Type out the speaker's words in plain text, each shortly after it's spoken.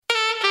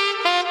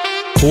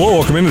Hello,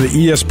 welcome into the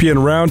ESPN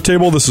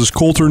Roundtable. This is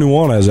Colter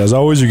Nuanez. As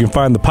always, you can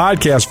find the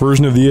podcast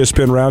version of the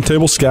ESPN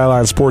Roundtable,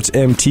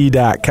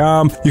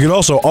 SkylineSportsMT.com. You can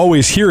also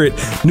always hear it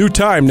new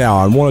time now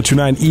on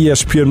 102.9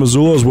 ESPN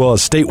Missoula, as well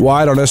as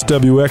statewide on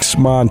SWX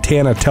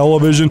Montana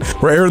Television.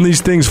 We're airing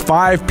these things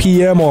 5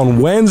 p.m. on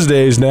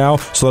Wednesdays now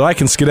so that I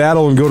can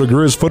skedaddle and go to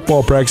Griz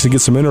football practice and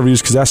get some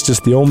interviews, because that's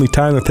just the only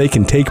time that they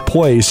can take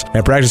place.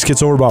 And practice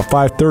gets over about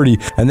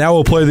 5:30, and now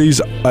we'll play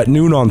these at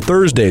noon on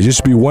Thursdays. It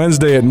used to be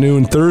Wednesday at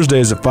noon,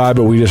 Thursdays at 5,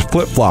 but we just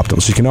flip-flopped them,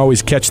 so you can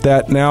always catch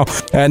that now.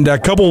 And a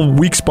couple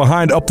weeks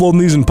behind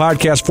uploading these in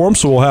podcast form,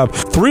 so we'll have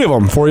 3 of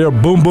them for you.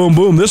 Boom, boom,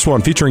 boom. This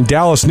one featuring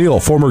Dallas Neal,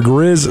 former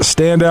Griz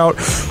standout,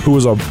 who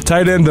was a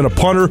tight end and a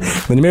punter.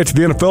 Then he made it to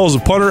the NFL as a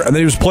punter, and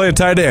then he was playing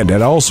tight end.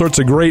 And all sorts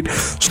of great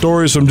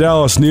stories from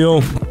Dallas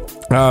Neal.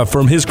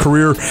 From his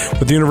career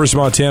with the University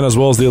of Montana as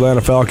well as the Atlanta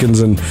Falcons,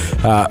 and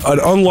an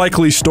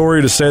unlikely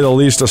story to say the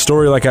least, a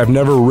story like I've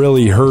never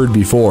really heard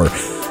before.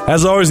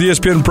 As always, the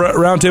ESPN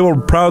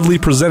Roundtable proudly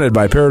presented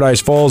by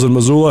Paradise Falls in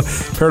Missoula.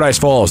 Paradise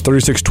Falls,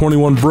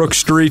 3621 Brook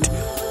Street.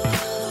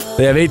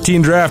 They have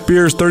 18 draft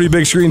beers, 30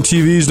 big screen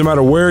TVs. No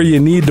matter where you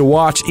need to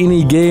watch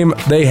any game,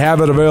 they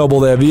have it available.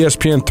 They have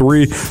ESPN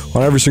 3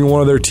 on every single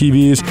one of their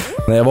TVs,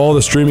 and they have all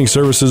the streaming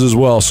services as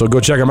well. So go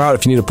check them out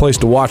if you need a place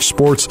to watch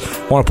sports,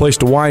 want a place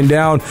to wind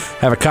down,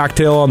 have a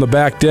cocktail on the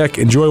back deck,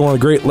 enjoy one of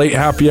the great late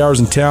happy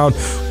hours in town.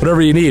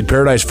 Whatever you need,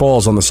 Paradise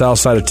Falls on the south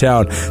side of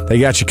town. They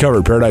got you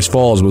covered. Paradise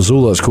Falls,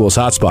 Missoula's coolest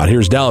hotspot.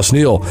 Here's Dallas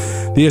Neal,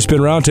 the ESPN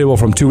Roundtable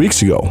from 2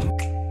 weeks ago.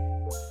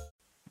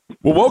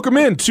 Well, welcome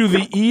in to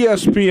the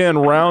ESPN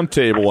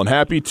Roundtable, and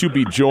happy to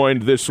be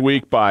joined this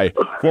week by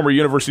former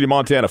University of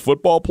Montana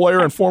football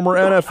player and former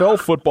NFL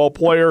football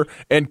player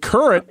and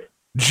current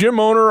gym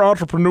owner,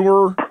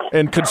 entrepreneur,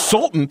 and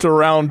consultant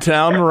around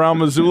town, around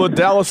Missoula,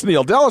 Dallas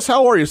Neal. Dallas,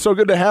 how are you? So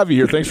good to have you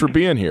here. Thanks for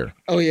being here.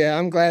 Oh, yeah,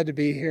 I'm glad to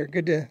be here.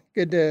 Good to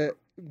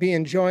be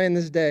enjoying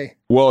this day.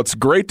 Well, it's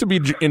great to be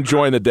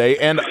enjoying the day,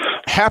 and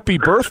happy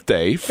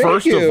birthday,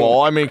 first Thank you. of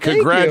all. I mean,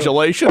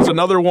 congratulations.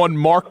 Another one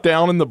marked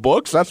down in the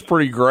books. That's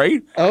pretty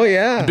great. Oh,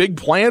 yeah. Big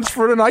plans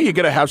for tonight? You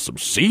got to have some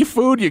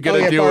seafood? You got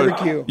to do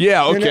barbecue. it?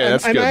 Yeah, okay,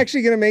 that's I'm good.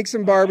 actually going to make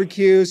some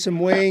barbecue, some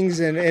wings,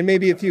 and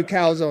maybe a few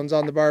calzones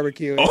on the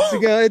barbecue.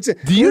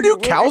 Do you do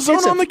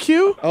calzone on the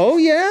queue? Oh,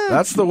 yeah.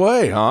 That's the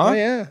way, huh? Oh,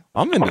 yeah.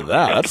 I'm into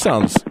that.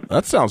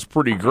 That sounds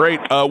pretty great.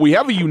 We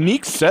have a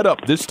unique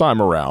setup this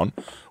time around,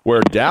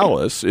 where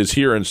Dallas is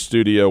here in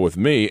studio with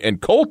me,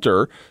 and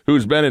Colter,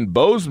 who's been in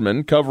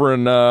Bozeman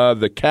covering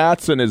the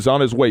Cats and is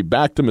on his way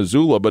back to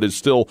Missoula, but is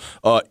still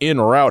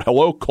en route.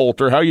 Hello,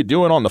 Colter. How you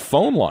doing on the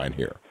phone line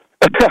here?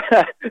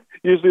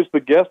 Usually it's the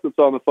guest that's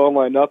on the phone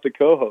line, not the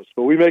co-host,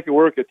 but we make it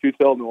work at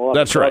Tootell Nuanez.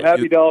 That's right. I'm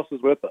happy Dallas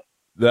is with us.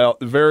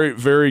 Very,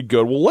 very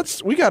good. Well,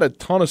 we got a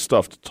ton of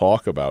stuff to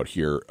talk about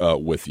here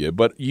with you,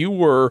 but you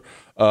were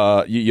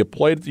you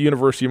played at the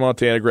University of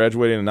Montana,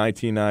 graduating in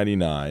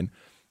 1999,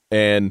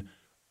 and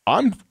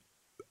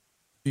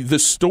the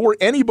story.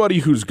 Anybody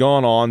who's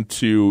gone on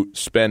to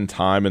spend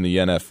time in the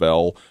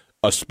NFL,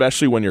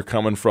 especially when you're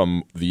coming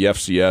from the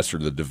FCS or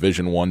the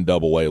Division I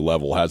AA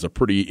level, has a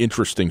pretty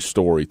interesting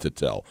story to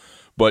tell.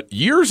 But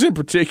yours in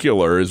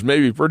particular is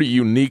maybe pretty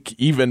unique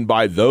even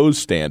by those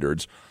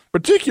standards.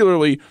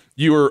 Particularly,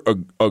 you were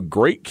a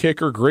great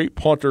kicker, great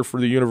punter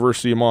for the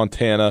University of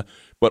Montana,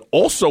 but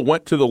also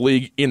went to the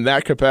league in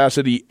that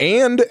capacity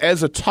and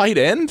as a tight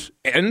end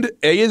and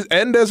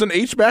as an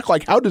H-back.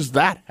 Like, how does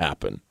that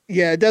happen?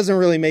 Yeah, it doesn't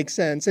really make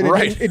sense. And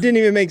right. It didn't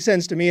even make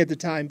sense to me at the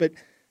time. But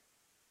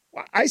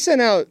I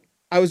sent out,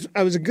 I was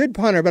a good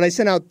punter, but I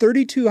sent out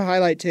 32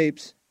 highlight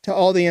tapes to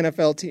all the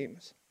NFL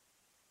teams.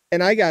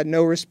 And I got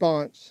no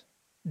response.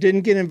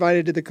 Didn't get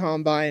invited to the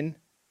combine.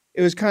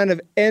 It was kind of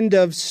end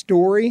of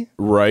story,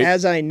 right?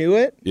 As I knew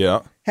it. Yeah.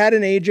 Had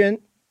an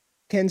agent,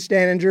 Ken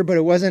Staninger, but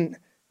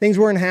things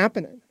weren't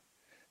happening.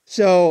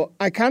 So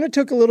I kind of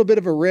took a little bit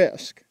of a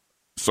risk.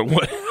 So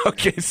what?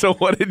 Okay, so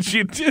what did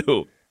you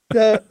do?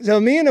 So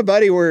me and a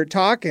buddy were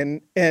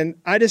talking, and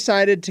I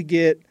decided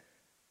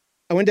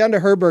I went down to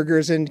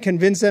Herberger's and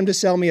convinced them to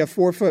sell me a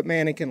 4-foot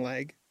mannequin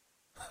leg.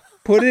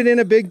 Put it in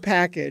a big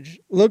package,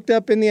 looked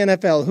up in the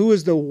NFL who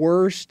was the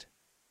worst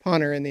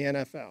punter in the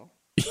NFL.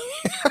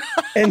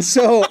 And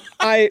so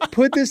I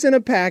put this in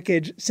a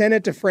package, sent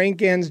it to Frank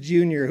Gans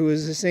Jr., who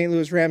was the St.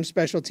 Louis Rams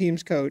special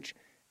teams coach,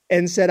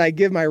 and said I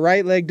give my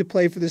right leg to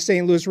play for the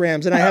St. Louis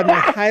Rams. And I had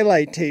my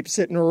highlight tape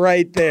sitting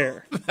right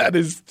there. That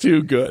is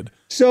too good.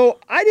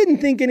 So I didn't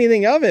think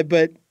anything of it,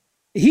 but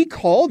he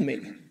called me.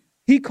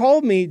 He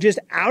called me just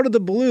out of the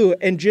blue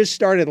and just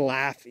started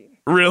laughing.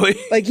 Really?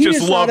 Like he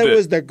just thought it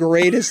was the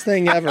greatest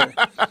thing ever.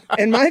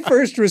 And my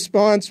first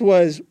response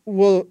was,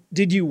 well,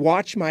 did you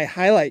watch my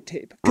highlight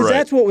tape? Because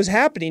that's what was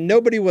happening.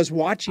 Nobody was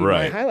watching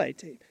my highlight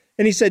tape.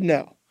 And he said,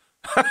 no.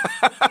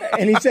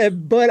 And he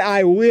said, but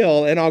I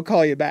will, and I'll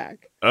call you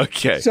back.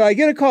 Okay. So I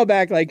get a call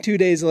back like 2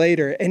 days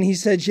later, and he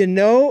said,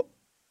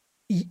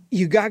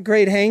 you got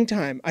great hang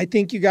time. I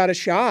think you got a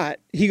shot.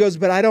 He goes,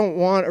 but I don't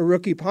want a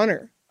rookie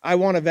punter. I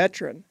want a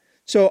veteran.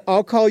 So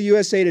I'll call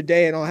USA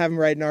Today and I'll have them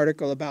write an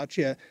article about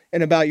you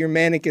and about your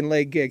mannequin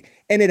leg gig.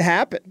 And it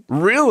happened.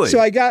 Really? So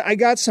I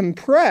got some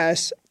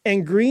press,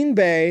 and Green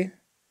Bay,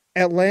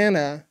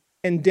 Atlanta,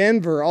 and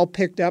Denver all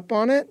picked up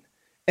on it.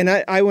 And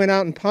I went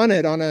out and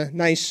punted on a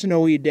nice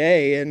snowy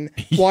day in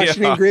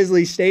Washington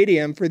Grizzly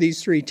Stadium for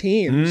these three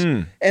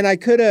teams. And I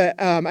could have,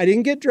 I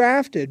didn't get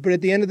drafted, but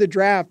at the end of the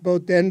draft,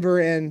 both Denver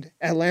and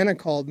Atlanta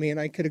called me, and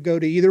I could have go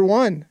to either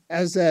one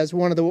as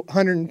one of the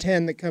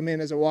 110 that come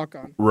in as a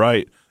walk-on.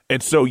 Right.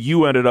 And so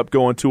you ended up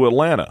going to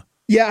Atlanta.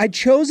 Yeah, I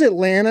chose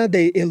Atlanta.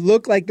 It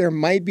looked like there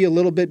might be a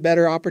little bit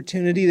better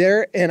opportunity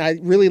there, and I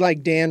really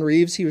liked Dan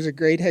Reeves. He was a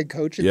great head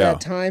coach at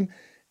that time,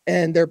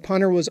 and their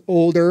punter was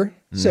older.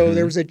 So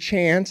there was a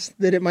chance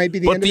that it might be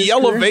the end of his career.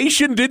 But the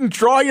elevation didn't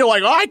draw you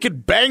like, I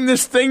could bang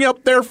this thing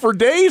up there for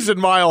days in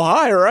Mile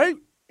High, right?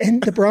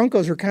 And the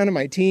Broncos were kind of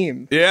my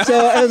team. Yeah. So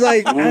I was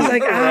like, but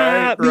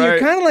you're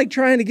right. kind of like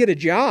trying to get a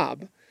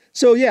job.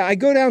 So yeah, I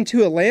go down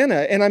to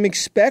Atlanta and I'm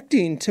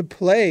expecting to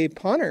play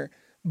punter,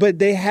 but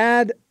they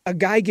had a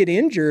guy get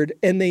injured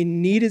and they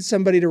needed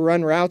somebody to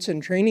run routes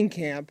in training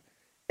camp,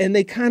 and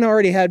they kind of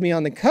already had me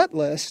on the cut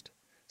list.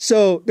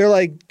 So they're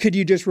like, could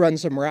you just run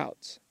some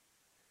routes?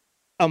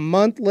 A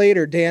month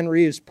later, Dan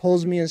Reeves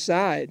pulls me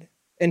aside,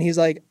 and he's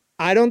like,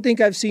 I don't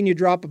think I've seen you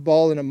drop a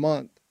ball in a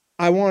month.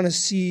 I want to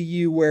see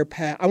you wear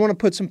pads. I want to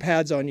put some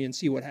pads on you and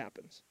see what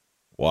happens.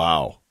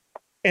 Wow.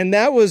 And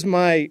that was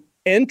my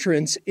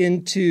entrance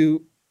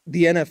into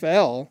the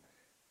NFL.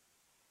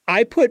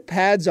 I put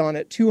pads on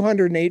at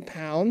 208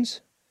 pounds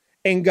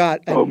and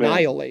got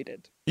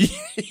annihilated.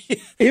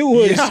 It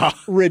was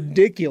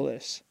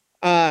ridiculous.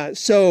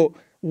 So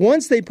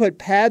once they put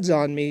pads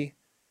on me,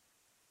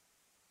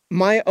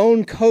 my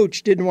own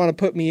coach didn't want to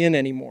put me in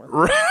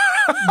anymore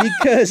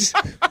because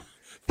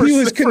he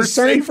was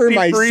concerned for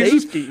my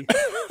safety.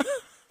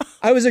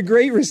 I was a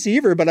great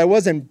receiver, but I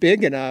wasn't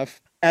big enough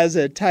as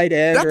a tight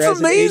end. That's or as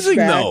amazing,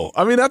 an H-back. though.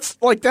 I mean,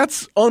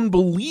 that's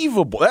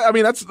unbelievable. I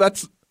mean,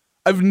 that's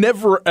I've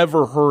never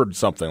ever heard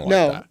something like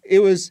that.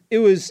 It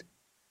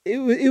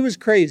was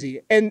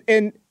crazy.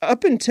 And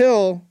up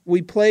until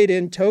we played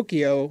in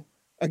Tokyo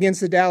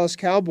against the Dallas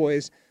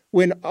Cowboys,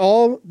 when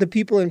all the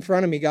people in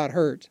front of me got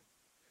hurt.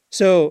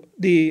 So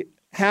the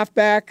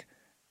halfback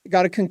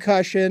got a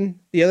concussion.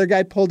 The other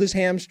guy pulled his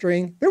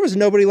hamstring. There was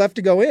nobody left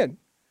to go in.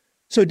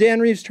 So Dan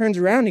Reeves turns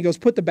around and he goes,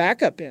 put the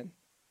backup in.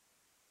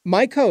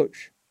 My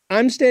coach,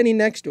 I'm standing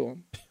next to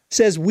him,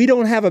 says, we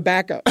don't have a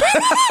backup.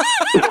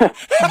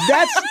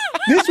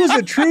 This was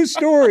a true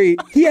story.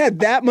 He had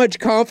that much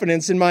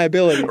confidence in my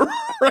ability.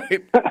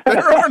 Right.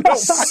 There are no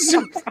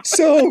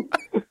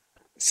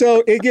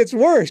So it gets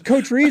worse.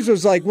 Coach Reeves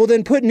was like, well,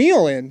 then put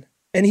Neil in.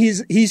 And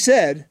he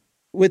said,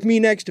 with me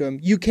next to him,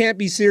 you can't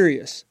be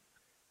serious.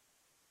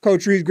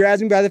 Coach Reeves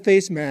grabs me by the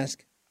face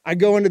mask. I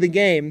go into the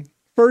game.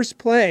 First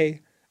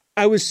play,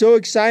 I was so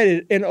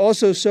excited and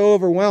also so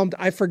overwhelmed,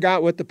 I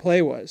forgot what the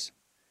play was.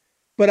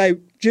 But I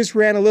just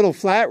ran a little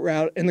flat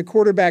route, and the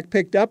quarterback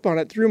picked up on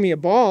it, threw me a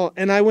ball,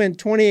 and I went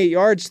 28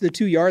 yards to the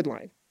 2-yard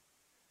line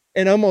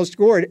and almost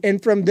scored.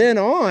 And from then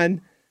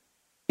on,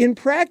 in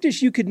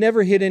practice, you could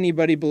never hit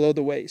anybody below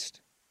the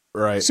waist.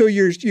 Right. So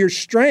your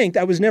strength,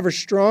 I was never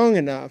strong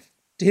enough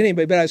to hit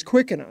anybody, but I was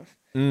quick enough.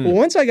 Well,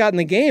 once I got in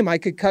the game, I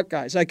could cut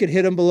guys. I could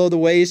hit them below the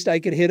waist. I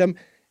could hit them.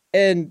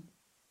 And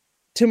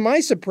to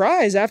my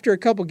surprise, after a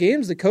couple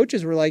games, the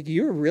coaches were like,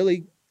 you're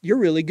really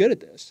good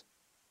at this.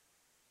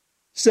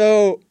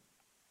 So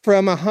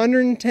from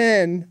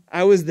 110,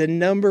 I was the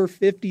number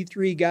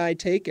 53 guy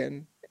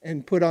taken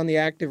and put on the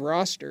active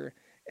roster.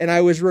 And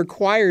I was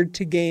required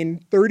to gain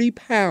 30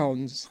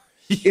 pounds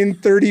in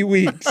 30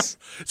 weeks.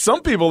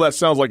 Some people, that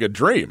sounds like a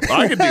dream.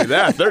 I could do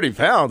that. 30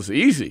 pounds,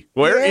 easy.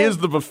 Where is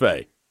the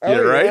buffet? Yeah,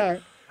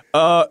 right?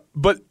 Yeah.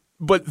 But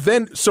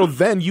then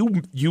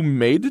you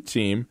made the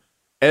team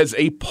as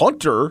a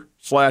punter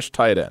 /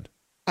 tight end.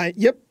 I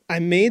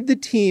made the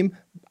team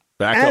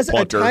as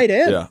punter. a tight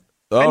end. Yeah.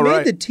 I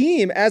made the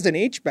team as an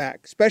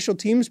H-back, special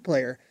teams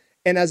player,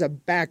 and as a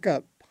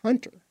backup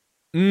punter,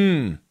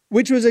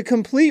 which was a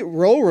complete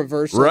role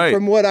reversal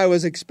from what I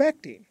was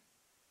expecting.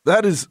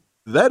 That is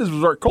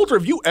bizarre. Colter,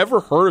 have you ever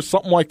heard of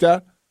something like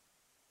that?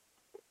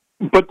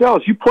 But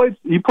Dallas, you played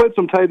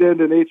some tight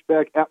end and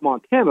H-back at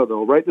Montana,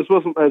 though, right? This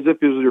wasn't as if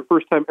it was your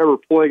first time ever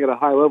playing at a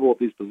high level at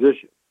these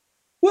positions.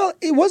 Well,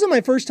 it wasn't my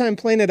first time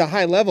playing at a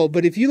high level,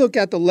 but if you look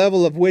at the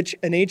level of which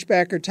an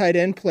H-back or tight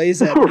end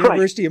plays at the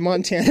University of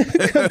Montana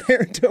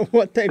compared to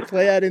what they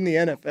play at in the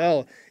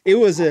NFL, it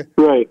was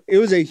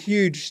a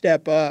huge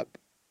step up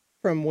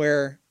from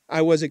where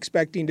I was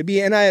expecting to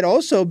be. And I had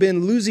also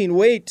been losing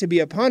weight to be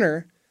a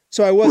punter,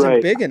 so I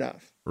wasn't big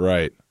enough.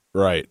 Right.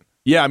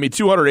 Yeah, I mean,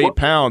 208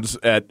 pounds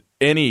at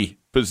any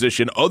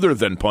position other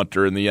than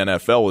punter in the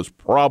NFL is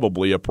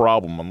probably a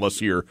problem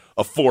unless you're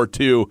a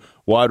 4'2"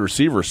 wide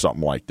receiver or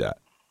something like that.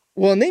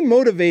 Well, and they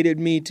motivated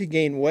me to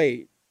gain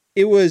weight.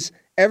 It was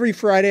every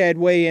Friday I'd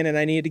weigh in and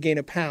I needed to gain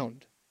a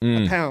pound.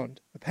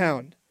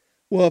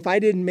 Well, if I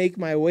didn't make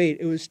my weight,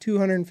 it was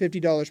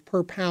 $250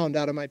 per pound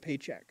out of my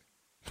paycheck.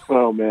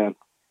 Oh, man.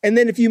 And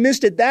then if you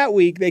missed it that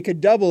week, they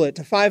could double it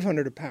to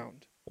 500 a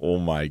pound. Oh,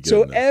 my goodness.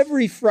 So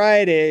every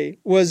Friday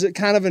was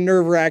kind of a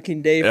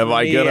nerve-wracking day for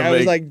me. I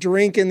was like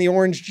drinking the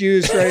orange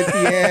juice right at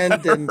the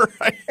end. And,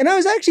 right. and I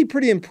was actually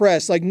pretty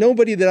impressed. Like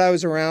nobody that I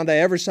was around I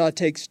ever saw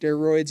take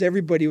steroids.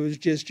 Everybody was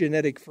just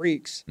genetic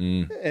freaks.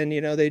 And,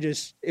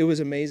 it was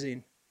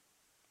amazing.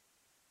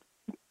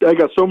 I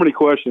got so many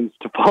questions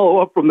to follow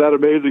up from that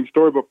amazing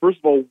story. But first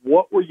of all,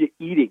 what were you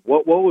eating?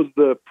 What was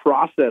the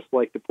process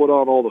like to put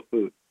on all the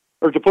food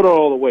or to put on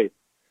all the weight?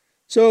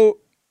 So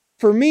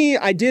for me,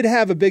 I did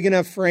have a big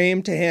enough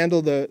frame to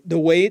handle the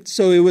weight.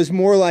 So it was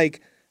more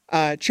like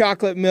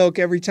chocolate milk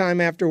every time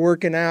after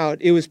working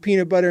out. It was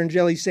peanut butter and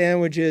jelly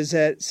sandwiches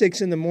at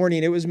 6 a.m.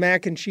 It was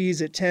mac and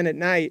cheese at 10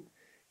 p.m.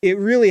 It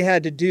really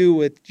had to do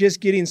with just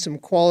getting some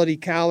quality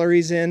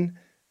calories in.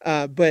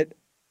 But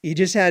you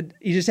just had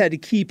to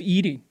keep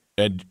eating.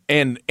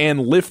 And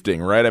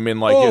lifting, right? I mean,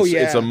 like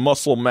it's a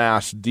muscle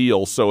mass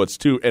deal, so it's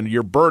and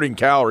you're burning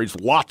calories,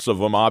 lots of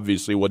them,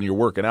 obviously, when you're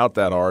working out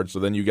that hard. So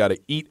then you got to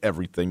eat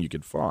everything you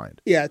can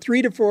find. Yeah,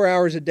 3 to 4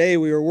 hours a day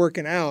we were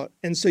working out,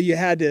 and so you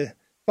had to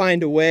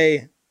find a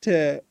way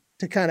to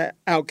kind of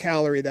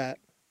out-calorie that.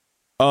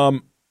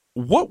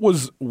 What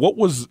was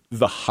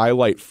the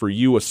highlight for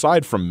you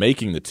aside from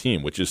making the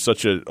team, which is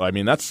that's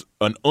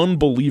an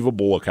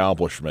unbelievable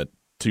accomplishment.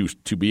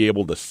 To be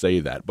able to say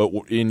that, but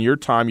in your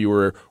time, you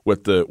were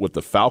with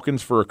the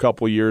Falcons for a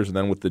couple of years, and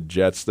then with the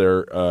Jets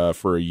there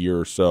for a year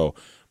or so.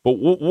 But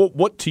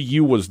what to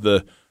you was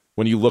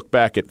when you look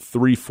back at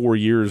 3-4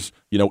 years,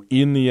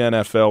 in the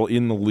NFL,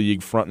 in the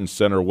league, front and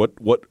center,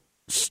 what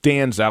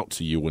stands out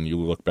to you when you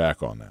look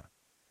back on that?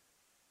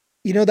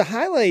 The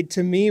highlight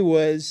to me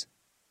was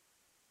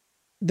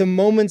the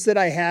moments that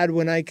I had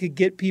when I could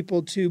get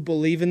people to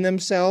believe in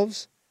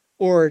themselves,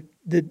 or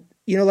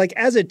like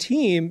as a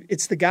team,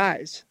 it's the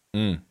guys.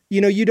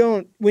 You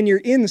don't, when you're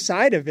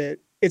inside of it,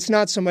 it's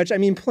not so much,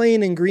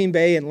 playing in Green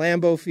Bay and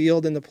Lambeau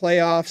Field in the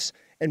playoffs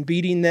and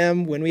beating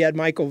them when we had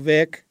Michael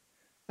Vick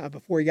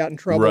before he got in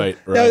trouble. Right.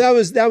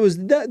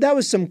 That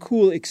was some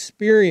cool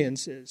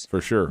experiences.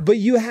 For sure. But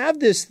you have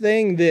this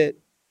thing that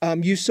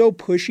you so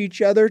push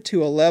each other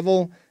to a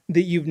level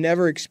that you've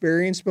never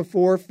experienced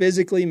before,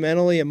 physically,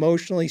 mentally,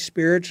 emotionally,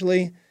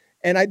 spiritually.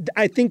 And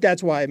I think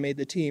that's why I made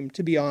the team,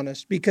 to be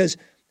honest, because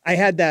I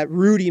had that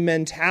Rudy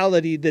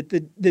mentality that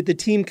the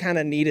team kind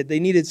of needed. They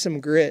needed some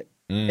grit.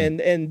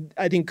 And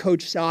I think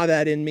Coach saw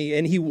that in me,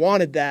 and he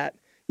wanted that,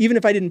 even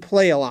if I didn't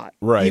play a lot.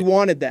 Right. He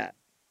wanted that.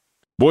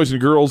 Boys and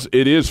girls,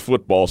 it is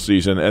football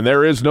season, and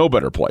there is no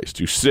better place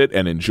to sit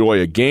and enjoy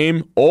a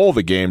game, all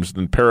the games,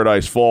 than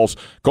Paradise Falls.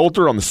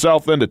 Colter on the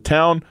south end of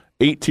town,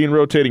 18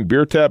 rotating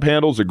beer tap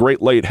handles, a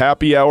great late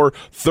happy hour,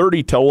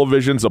 30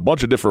 televisions, a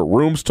bunch of different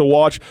rooms to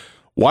watch.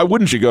 Why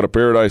wouldn't you go to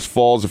Paradise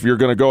Falls if you're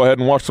going to go ahead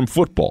and watch some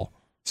football?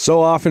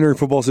 So often during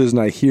football season,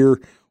 I hear,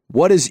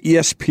 what is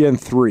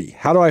ESPN3?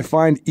 How do I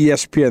find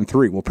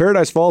ESPN3? Well,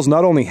 Paradise Falls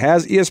not only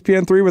has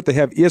ESPN3, but they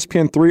have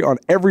ESPN3 on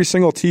every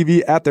single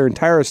TV at their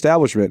entire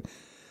establishment.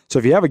 So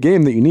if you have a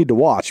game that you need to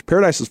watch,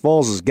 Paradise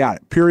Falls has got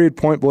it, period,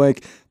 point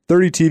blank.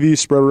 30 TVs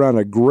spread around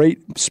a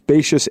great,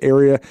 spacious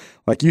area.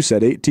 Like you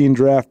said, 18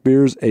 draft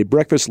beers, a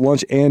breakfast,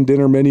 lunch, and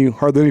dinner menu.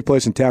 Hardly any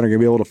place in town are going to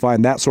be able to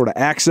find that sort of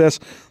access,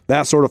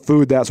 that sort of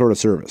food, that sort of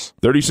service.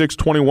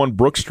 3621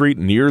 Brook Street,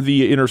 near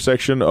the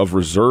intersection of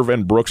Reserve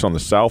and Brooks on the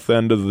south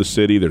end of the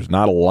city. There's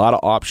not a lot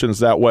of options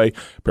that way.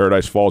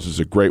 Paradise Falls is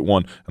a great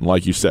one. And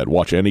like you said,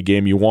 watch any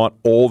game you want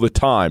all the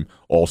time,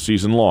 all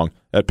season long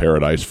at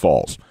Paradise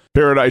Falls.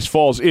 Paradise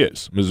Falls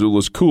is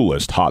Missoula's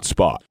coolest hot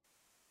spot.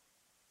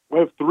 I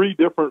have 3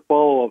 different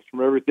follow-ups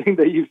from everything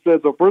that you've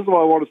said. So first of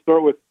all, I want to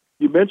start with,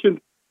 you mentioned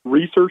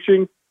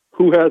researching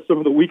who has some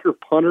of the weaker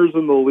punters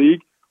in the league.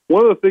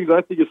 One of the things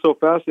I think is so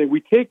fascinating, we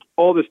take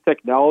all this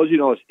technology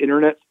and all this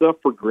internet stuff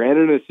for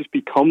granted, and it's just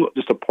become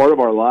just a part of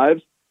our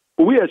lives.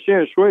 But we had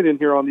Shannon Schwade in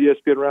here on the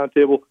ESPN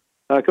Roundtable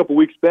a couple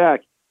weeks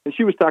back, and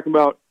she was talking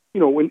about,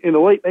 when in the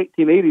late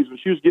 1980s, when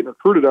she was getting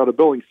recruited out of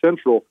Billings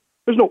Central,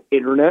 there's no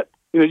internet.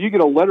 You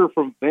get a letter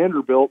from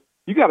Vanderbilt,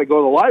 you got to go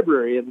to the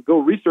library and go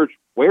research,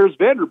 where's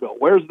Vanderbilt?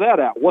 Where's that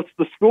at? What's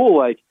the school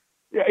like?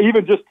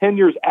 Even just 10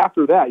 years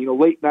after that,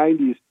 late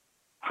 90s,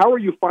 how are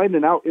you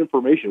finding out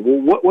information?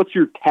 Well, what's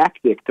your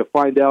tactic to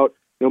find out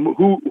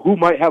who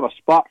might have a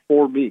spot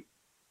for me?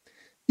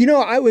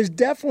 I was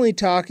definitely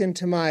talking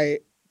to my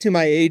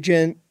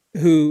agent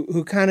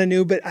who kind of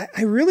knew, but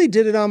I really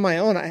did it on my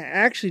own. I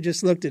actually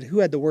just looked at who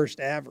had the worst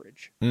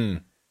average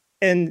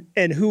and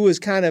who was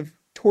kind of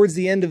towards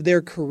the end of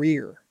their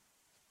career.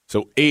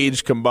 So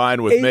age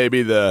combined with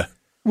maybe the...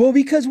 Well,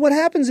 because what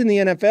happens in the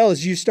NFL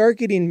is you start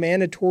getting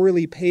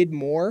mandatorily paid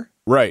more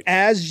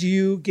as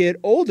you get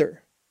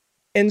older.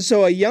 And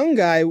so a young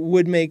guy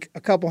would make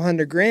a couple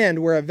 $100,000,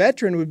 where a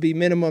veteran would be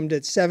minimumed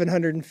at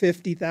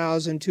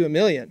 $750,000 to $1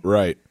 million.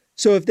 Right.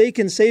 So if they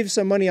can save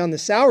some money on the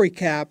salary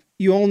cap,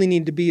 you only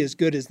need to be as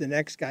good as the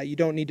next guy. You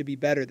don't need to be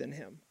better than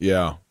him.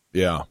 Yeah.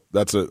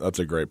 That's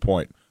a great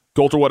point.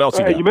 Colter, what else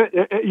you got?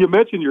 You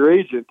mentioned your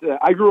agent.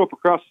 I grew up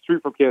across the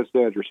street from Ken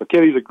Stanger. So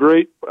Kenny's a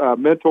great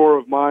mentor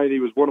of mine. He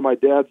was one of my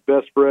dad's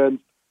best friends.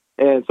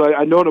 And so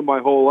I known him my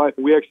whole life.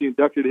 And we actually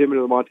inducted him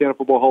into the Montana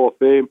Football Hall of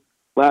Fame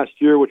last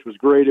year, which was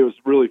great. It was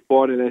really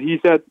fun. And he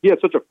had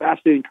such a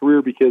fascinating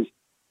career because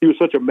he was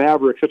such a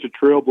maverick, such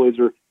a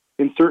trailblazer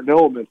in certain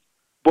elements.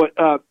 But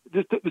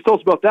just tell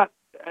us about that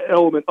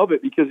element of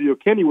it, because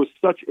Kenny was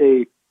such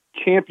a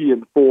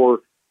champion for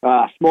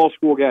small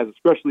school guys,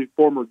 especially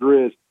former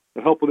Griz,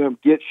 and helping them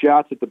get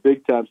shots at the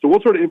big time. So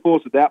what sort of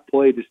influence did that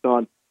play just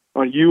on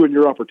you and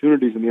your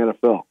opportunities in the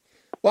NFL?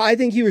 Well, I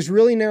think he was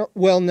really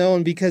well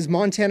known because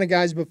Montana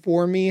guys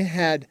before me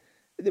had,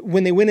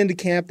 when they went into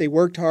camp, they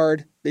worked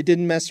hard, they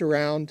didn't mess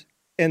around,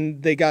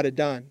 and they got it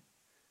done.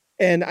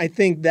 And I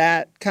think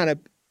that kind of,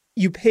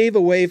 you pave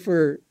a way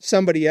for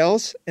somebody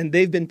else, and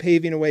they've been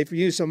paving a way for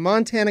you. So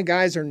Montana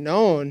guys are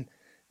known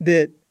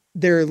that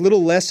they're a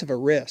little less of a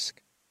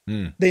risk.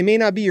 They may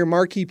not be your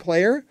marquee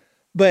player,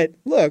 but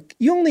look,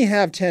 you only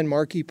have 10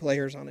 marquee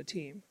players on a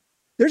team.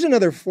 There's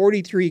another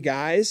 43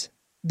 guys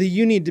that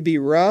you need to be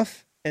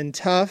rough and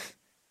tough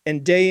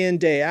and day in,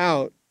 day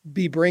out,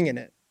 be bringing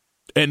it.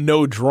 And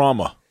no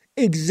drama.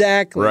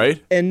 Exactly.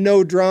 Right? And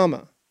no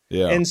drama.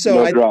 Yeah. And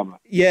so drama.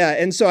 Yeah,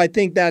 and so I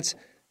think that's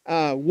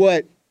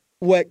what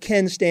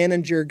Ken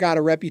Staninger got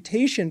a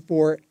reputation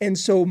for. And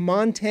so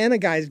Montana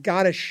guys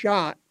got a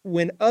shot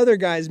when other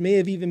guys may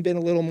have even been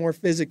a little more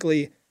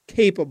physically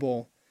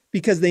capable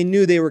because they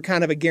knew they were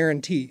kind of a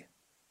guarantee.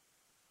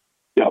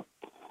 Yep.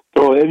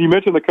 So, and you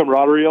mentioned the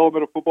camaraderie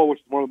element of football, which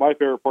is one of my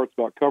favorite parts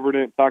about covering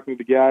it and talking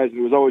to the guys. And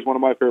it was always one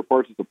of my favorite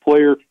parts as a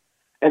player.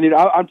 And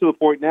I'm to the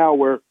point now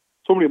where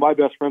so many of my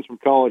best friends from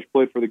college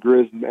played for the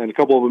Griz, and a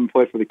couple of them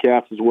played for the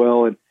Cats as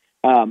well.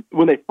 And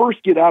when they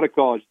first get out of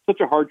college, it's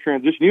such a hard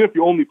transition. Even if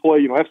you only play,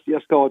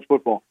 FCS college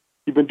football,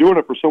 you've been doing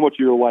it for so much of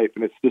your life,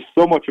 and it's just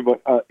so much of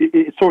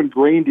it's so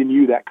ingrained in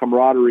you, that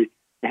camaraderie,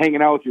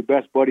 hanging out with your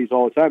best buddies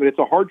all the time. And it's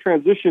a hard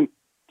transition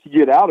to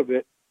get out of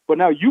it. But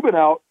now you've been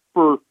out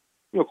for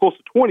close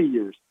to 20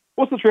 years.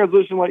 What's the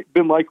transition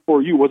been like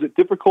for you? Was it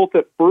difficult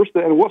at first?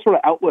 And what sort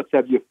of outlets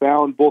have you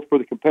found, both for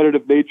the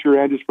competitive nature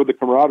and just for the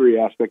camaraderie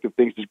aspect of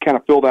things, to kind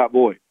of fill that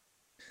void?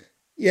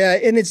 Yeah,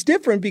 and it's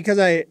different because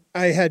I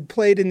had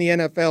played in the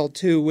NFL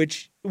too,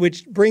 which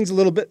brings a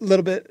little bit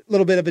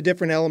of a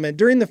different element.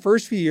 During the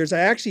first few years, I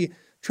actually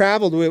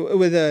traveled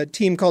with a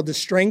team called the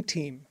Strength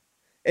Team,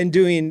 and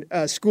doing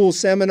school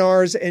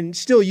seminars and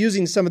still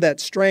using some of that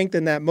strength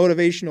and that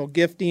motivational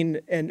gifting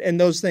and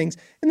those things.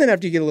 And then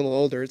after you get a little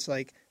older, it's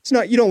like,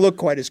 you don't look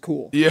quite as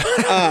cool.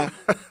 Yeah.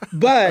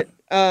 But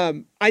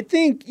I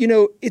think,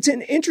 it's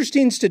an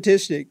interesting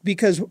statistic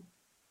because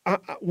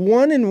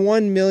 1 in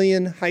 1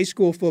 million high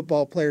school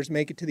football players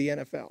make it to the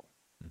NFL.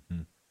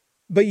 Mm-hmm.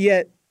 But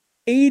yet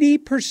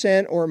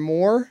 80% or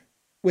more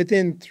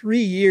within 3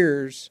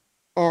 years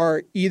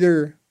are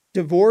either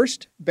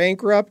divorced,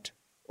 bankrupt,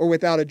 or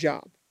without a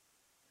job.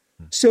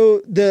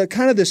 So the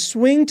kind of the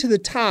swing to the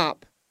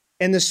top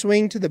and the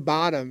swing to the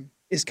bottom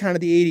is kind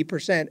of the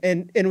 80%.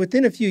 And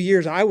within a few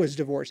years, I was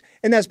divorced.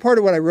 And that's part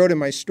of what I wrote in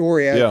my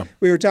story.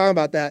 We were talking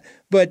about that.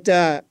 But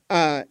there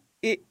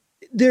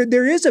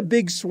is a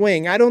big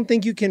swing. I don't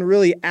think you can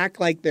really act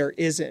like there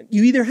isn't.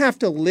 You either have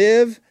to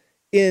live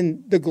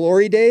in the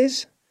glory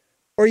days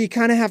or you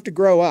kind of have to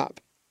grow up.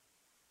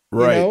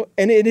 Right.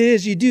 And it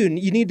is, you do.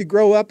 You need to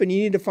grow up and you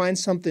need to find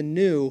something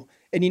new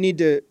and you need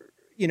to,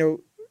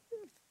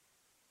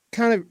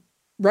 kind of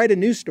write a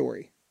new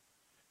story.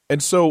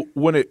 And so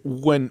what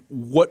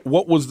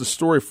was the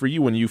story for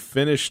you when you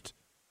finished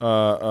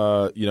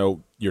your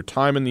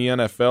time in the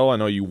NFL? I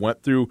know you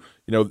went through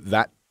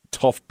that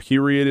tough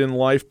period in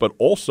life, but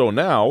also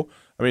now,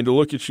 to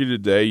look at you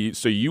today,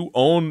 so you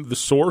own the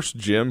Source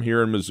Gym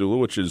here in Missoula,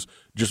 which has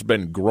just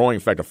been growing. In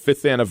fact, a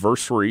 5th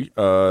anniversary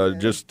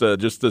just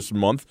this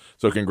month.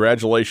 So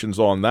congratulations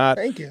on that.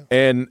 Thank you.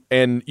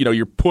 And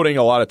you're putting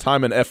a lot of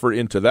time and effort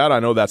into that. I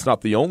know that's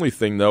not the only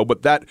thing though,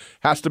 but that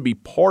has to be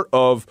part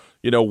of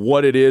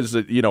what it is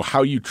that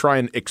how you try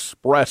and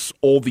express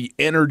all the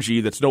energy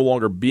that's no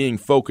longer being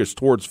focused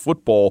towards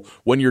football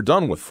when you're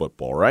done with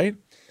football, right?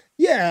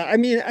 Yeah,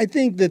 I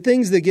think the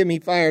things that get me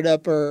fired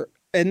up are.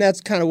 And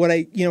that's kind of what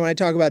when I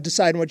talk about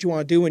deciding what you want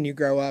to do when you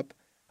grow up,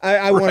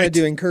 I wanted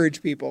to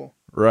encourage people.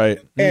 Right.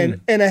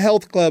 And a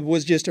health club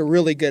was just a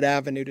really good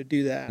avenue to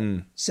do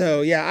that.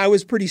 So, yeah, I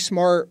was pretty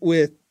smart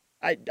with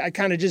I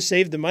kind of just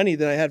saved the money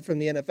that I had from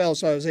the NFL,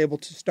 so I was able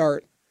to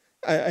start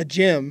a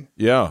gym.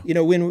 Yeah.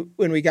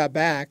 When we got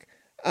back.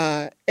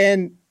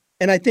 And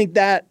I think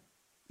that,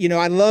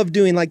 I love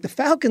doing, like the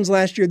Falcons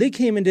last year, they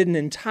came and did an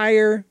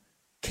entire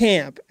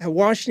camp at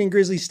Washington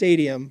Grizzly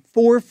Stadium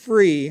for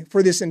free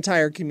for this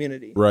entire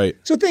community. Right.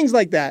 So things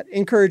like that,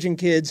 encouraging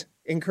kids,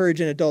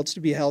 encouraging adults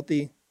to be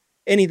healthy,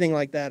 anything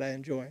like that I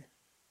enjoy.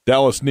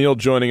 Dallas Neal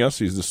joining us.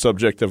 He's the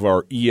subject of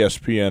our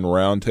ESPN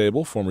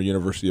Roundtable, former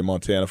University of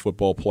Montana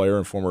football player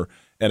and former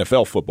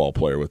NFL football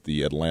player with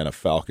the Atlanta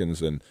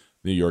Falcons and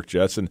New York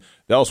Jets. And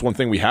Dallas, one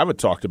thing we haven't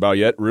talked about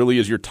yet really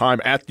is your time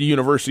at the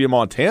University of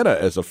Montana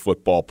as a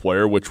football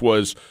player, which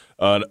was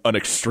an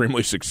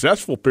extremely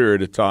successful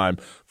period of time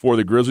for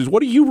the Grizzlies.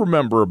 What do you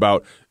remember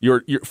about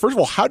your first of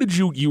all, how did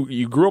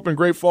you grew up in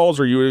Great Falls,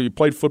 or you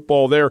played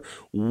football there?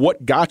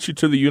 What got you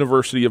to the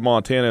University of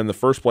Montana in the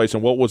first place,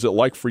 and what was it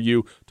like for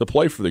you to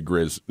play for the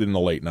Griz in the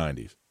late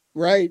 90s?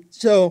 Right.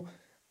 So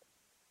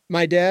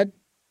my dad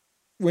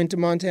went to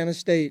Montana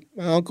State.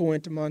 My uncle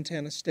went to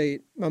Montana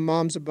State. My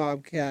mom's a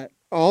Bobcat.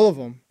 All of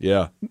them.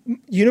 Yeah.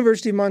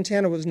 University of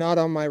Montana was not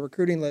on my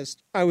recruiting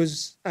list.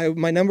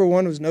 My number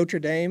one was Notre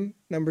Dame.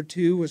 Number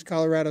two was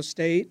Colorado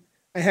State.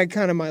 I had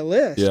kind of my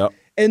list. Yeah.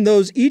 And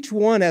those, each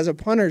one as a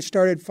punter,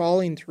 started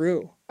falling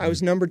through. I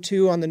was number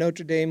two on the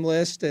Notre Dame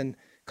list, and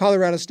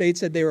Colorado State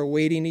said they were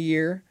waiting a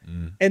year.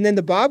 And then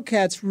the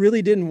Bobcats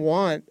really didn't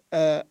want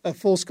a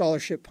full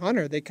scholarship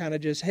punter. They kind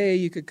of just, hey,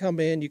 you could come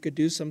in, you could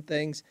do some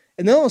things.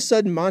 And then all of a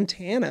sudden,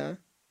 Montana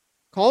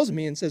calls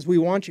me and says, we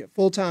want you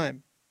full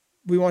time.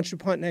 We want you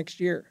to punt next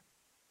year.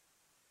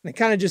 And it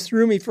kind of just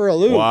threw me for a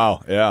loop.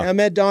 Wow, yeah. And I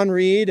met Don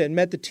Reed and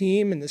met the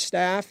team and the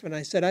staff, and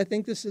I said, I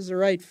think this is the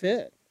right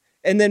fit.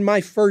 And then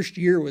my first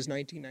year was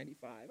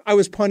 1995. I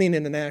was punting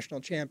in the national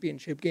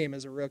championship game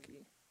as a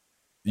rookie.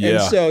 Yeah.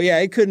 And so, yeah,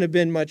 it couldn't have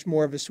been much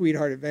more of a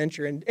sweetheart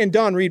adventure. And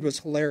Don Reed was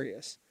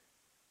hilarious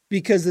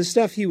because the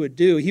stuff he would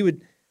do, he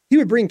would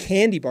bring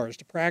candy bars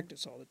to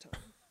practice all the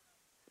time.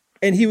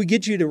 And he would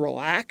get you to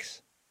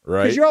relax.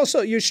 Right. Because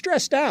you're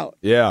stressed out.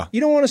 Yeah.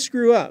 You don't want to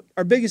screw up.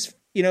 Our biggest,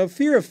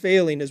 fear of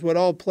failing is what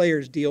all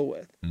players deal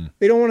with.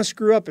 They don't want to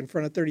screw up in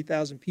front of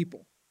 30,000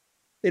 people.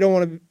 They don't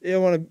want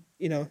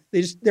to,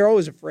 they're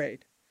always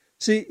afraid.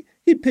 So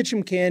he'd pitch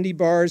them candy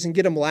bars and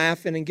get them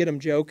laughing and get them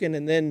joking,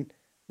 and then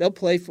they'll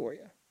play for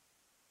you.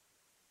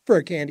 For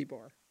a candy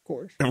bar, of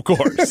course. Of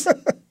course.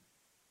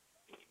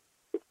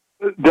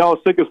 Dallas,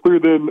 take us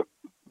through then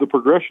the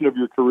progression of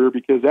your career,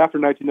 because after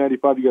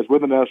 1995, you guys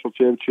win the national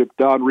championship.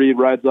 Don Reed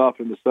rides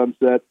off in the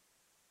sunset.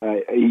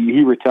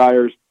 He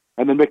retires,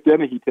 and then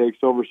McDenahy takes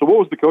over. So what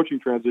was the coaching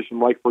transition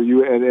like for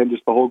you and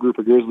just the whole group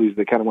of Grizzlies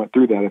that kind of went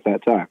through that at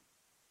that time?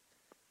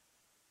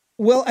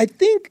 Well, I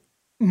think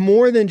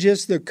more than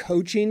just the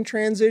coaching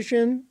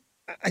transition,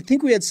 I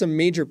think we had some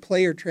major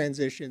player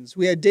transitions.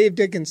 We had Dave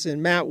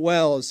Dickinson, Matt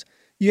Wells.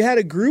 You had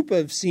a group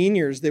of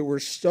seniors that were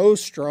so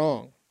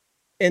strong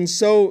and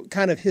so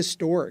kind of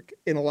historic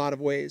in a lot of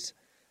ways.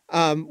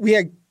 We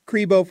had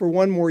Crebo for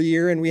one more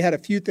year, and we had a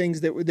few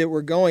things that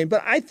were going.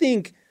 But I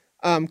think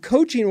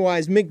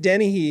coaching-wise,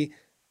 McDenahy,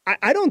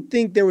 I don't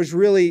think there was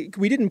really –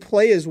 we didn't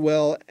play as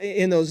well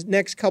in those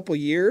next couple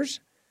years,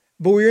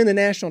 but we were in the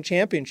national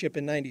championship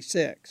in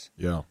 96.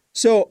 Yeah.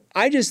 So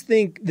I just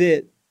think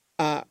that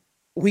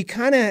we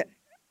kind of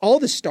 – all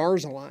the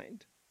stars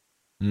aligned,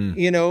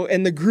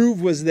 and the groove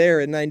was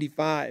there in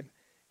 95.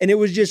 And it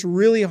was just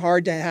really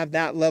hard to have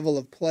that level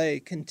of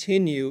play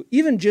continue,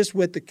 even just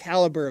with the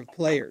caliber of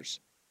players.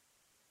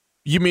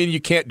 You mean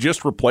you can't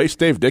just replace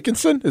Dave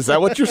Dickinson? Is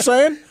that what you're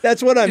saying?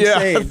 That's what I'm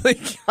saying.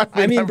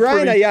 I mean,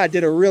 Brian Ayyat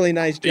did a really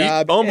nice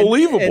job.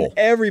 Unbelievable. And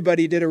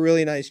everybody did a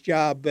really nice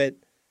job, but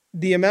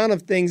the amount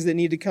of things that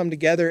need to come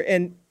together,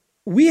 and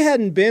we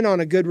hadn't been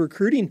on a good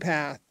recruiting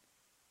path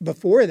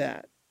before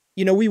that.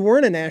 We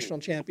weren't a national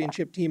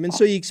championship team, and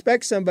so you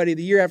expect somebody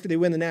the year after they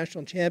win the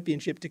national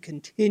championship to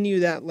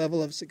continue that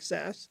level of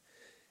success.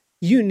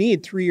 You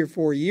need 3 or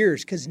 4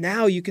 years because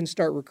now you can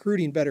start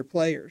recruiting better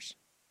players.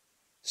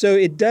 So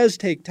it does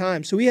take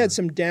time. So we had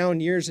some down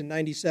years in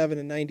 97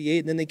 and 98,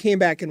 and then they came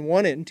back and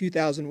won it in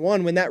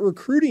 2001 when that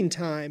recruiting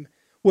time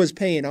was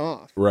paying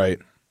off. Right.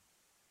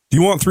 Do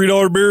you want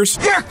 $3 beers?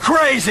 You're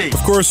crazy!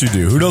 Of course you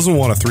do. Who doesn't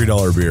want a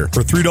 $3 beer?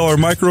 For $3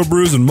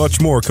 microbrews and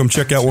much more, come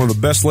check out one of the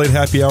best late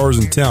happy hours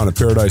in town at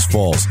Paradise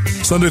Falls.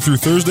 Sunday through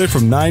Thursday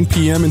from 9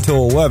 p.m.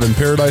 until 11,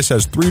 Paradise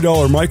has $3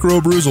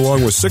 microbrews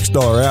along with $6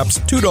 apps,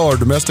 $2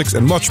 domestics,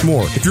 and much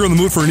more. If you're in the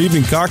mood for an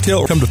evening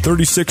cocktail, come to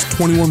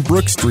 3621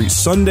 Brook Street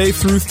Sunday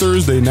through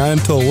Thursday, 9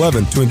 until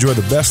 11 to enjoy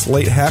the best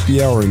late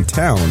happy hour in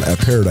town at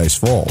Paradise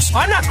Falls.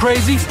 I'm not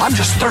crazy. I'm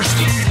just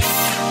thirsty.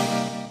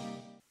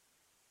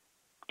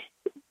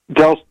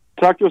 Dallas,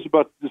 talk to us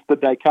about just the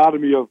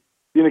dichotomy of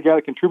being a guy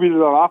that contributed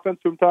on offense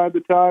from time to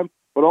time,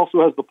 but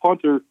also as the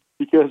punter,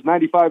 because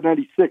 95,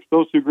 96,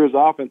 those two Griz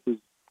offenses,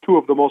 two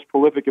of the most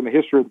prolific in the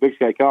history of the Big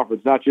Sky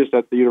Conference, not just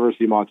at the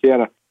University of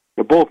Montana.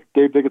 Both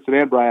Dave Dickinson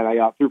and Brian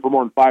Ayyat threw for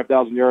more than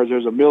 5,000 yards.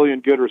 There's a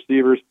million good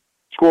receivers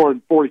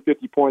scoring 40,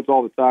 50 points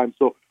all the time.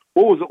 So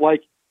what was it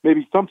like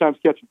maybe sometimes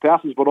catching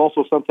passes, but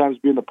also sometimes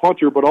being the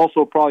punter, but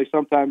also probably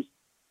sometimes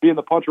being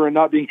the punter and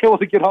not being able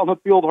to get on the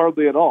field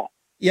hardly at all?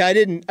 Yeah, I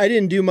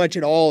didn't do much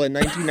at all in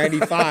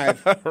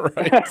 1995.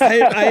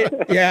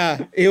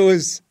 Right. It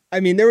was. I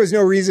mean, there was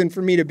no reason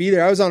for me to be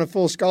there. I was on a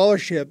full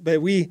scholarship,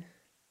 but we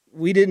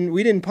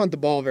didn't punt the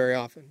ball very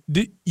often.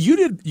 Did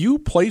you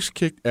place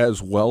kick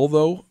as well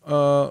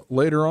though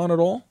later on at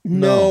all?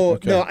 No.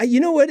 You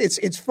know what?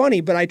 It's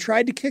funny, but I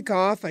tried to kick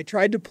off. I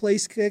tried to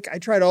place kick. I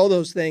tried all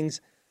those things.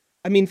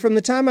 I mean, from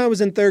the time I was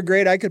in third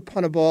grade, I could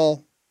punt a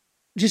ball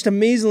just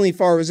amazingly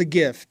far. It was a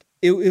gift.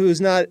 It was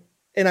not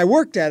And I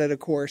worked at it, of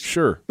course.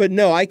 Sure. But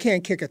no, I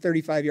can't kick a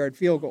 35-yard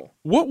field goal.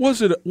 What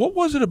was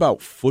it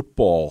about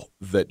football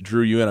that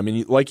drew you in? I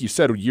mean, like you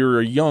said, you're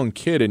a young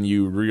kid and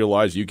you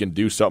realize you can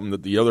do something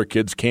that the other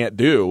kids can't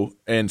do,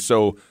 and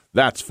so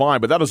that's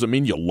fine. But that doesn't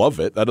mean you love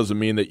it. That doesn't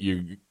mean that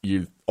you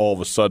all of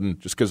a sudden,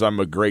 just because I'm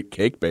a great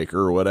cake baker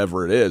or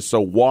whatever it is.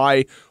 So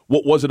what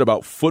was it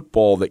about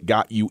football that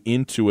got you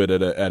into it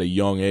at a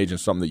young age and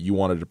something that you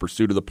wanted to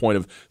pursue to the point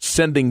of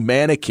sending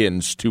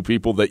mannequins to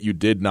people that you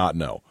did not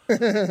know?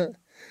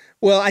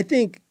 Well, I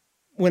think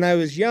when I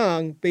was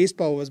young,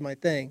 baseball was my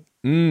thing.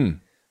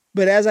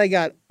 But as I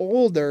got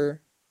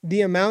older,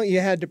 the amount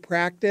you had to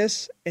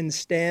practice and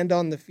stand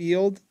on the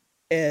field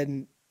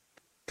and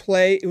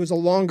play, it was a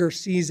longer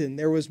season.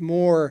 There was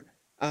more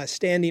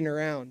standing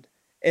around.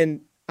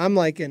 And I'm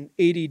like an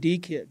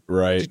ADD kid.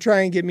 Right. To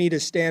try and get me to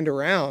stand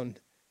around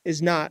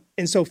is not.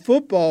 And so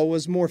football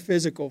was more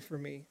physical for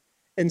me.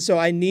 And so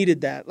I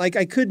needed that. Like,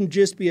 I couldn't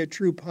just be a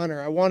true punter.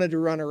 I wanted to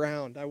run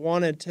around. I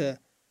wanted to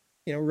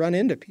run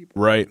into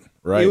people. Right.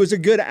 It was a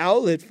good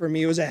outlet for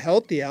me. It was a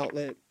healthy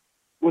outlet.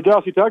 Well,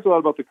 Dallas, you talked a lot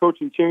about the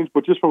coaching change,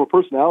 but just from a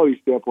personality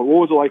standpoint,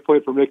 what was it like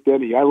playing for Mick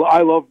Denny?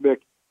 I love Mick.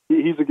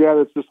 He's a guy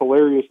that's just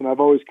hilarious, and I've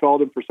always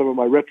called him for some of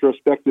my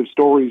retrospective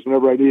stories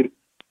whenever I need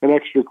an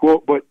extra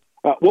quote. But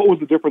what was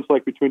the difference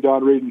like between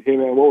Don Reed and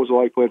him, and what was it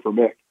like playing for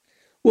Mick?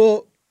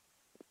 Well,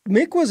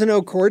 Mick was an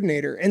O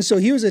coordinator, and so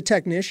he was a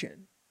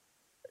technician.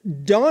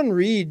 Don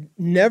Reed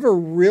never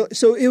really –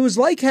 so it was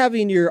like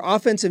having your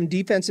offensive and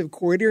defensive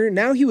coordinator.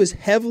 Now he was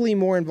heavily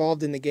more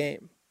involved in the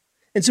game.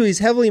 And so he's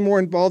heavily more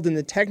involved in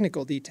the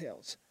technical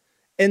details.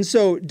 And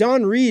so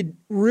Don Reed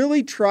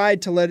really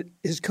tried to let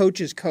his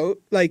coaches coach.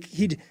 Like,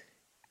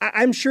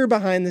 I'm sure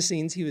behind the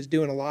scenes he was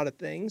doing a lot of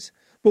things.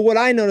 But what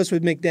I noticed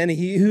with Mick Denny,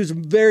 he was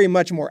very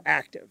much more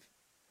active.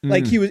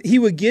 Like, he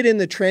would get in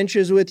the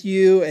trenches with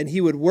you, and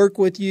he would work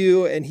with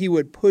you, and he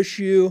would push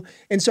you.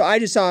 And so I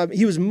just saw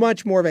he was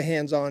much more of a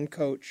hands-on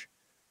coach,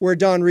 where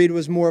Don Reed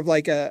was more of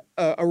like a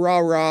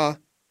rah-rah,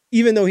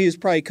 even though he was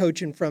probably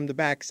coaching from the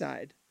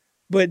backside.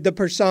 But the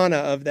persona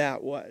of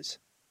that was,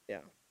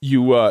 yeah.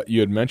 You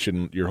had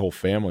mentioned your whole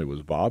family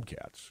was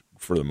Bobcats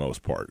for the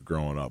most part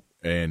growing up,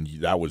 and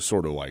that was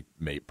sort of like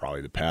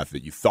probably the path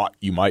that you thought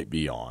you might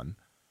be on.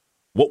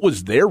 What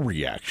was their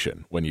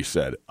reaction when you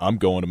said, I'm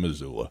going to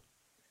Missoula?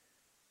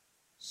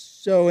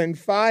 So in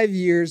 5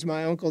 years,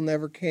 my uncle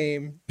never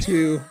came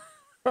to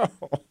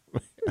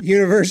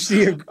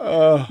University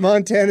of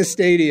Montana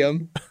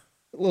Stadium. A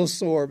little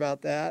sore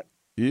about that.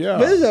 Yeah.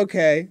 But it was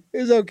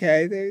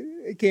okay.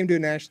 They came to a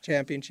national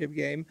championship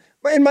game.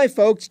 And my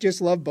folks just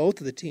love both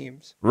of the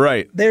teams.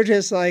 Right. They're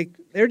just happy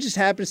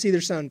to see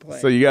their son play.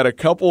 So you got a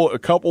couple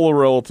of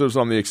relatives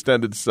on the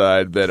extended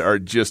side that are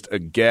just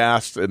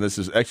aghast, and this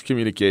is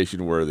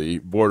excommunication worthy,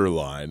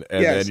 borderline.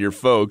 And Yes. then your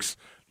folks,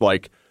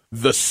 like,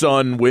 the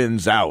son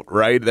wins out,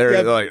 right?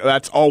 They're like,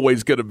 that's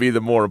always going to be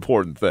the more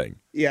important thing.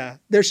 Yeah.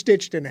 They're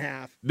stitched in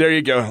half. There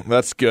you go.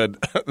 That's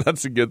good.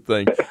 That's a good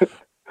thing.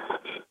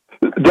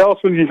 Dallas,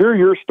 when you hear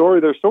your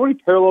story, there's so many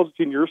parallels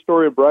between your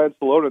story and Brian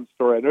Salonen's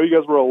story. I know you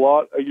guys were a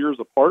lot of years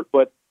apart,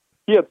 but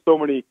he had so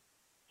many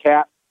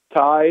cat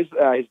ties.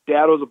 His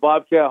dad was a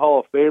Bobcat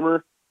Hall of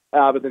Famer,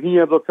 but then he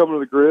ends up coming to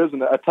the Griz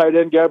and a tight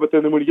end guy. But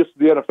then when he gets to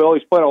the NFL,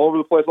 he's playing all over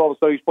the place. All of a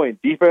sudden, he's playing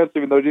defense,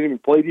 even though he didn't even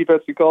play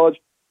defense in college.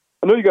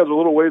 I know you guys are a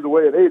little ways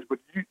away in age, but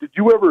did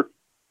you ever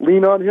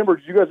lean on him, or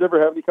did you guys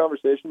ever have any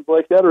conversations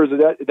like that, or is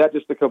that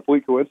just a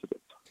complete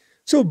coincidence?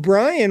 So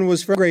Brian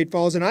was from Great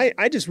Falls, and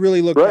I just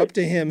really looked up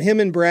to him. Him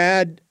and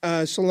Brad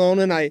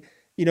Salonen,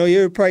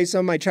 you're probably some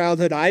of my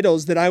childhood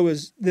idols that I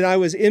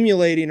was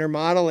emulating or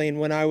modeling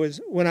when I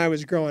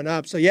was growing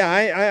up. So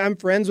yeah, I'm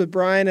friends with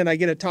Brian, and I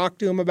get to talk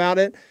to him about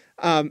it.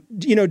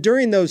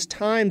 During those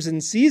times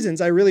and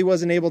seasons, I really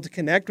wasn't able to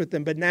connect with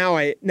them, but now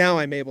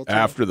I'm able to.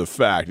 After the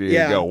fact, you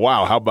go,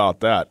 wow, how about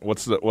that?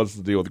 What's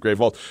the deal with Great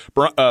Falls?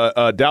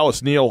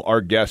 Dallas Neal,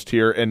 our guest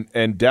here,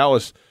 and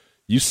Dallas,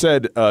 you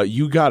said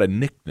you got a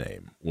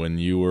nickname when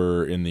you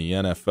were in the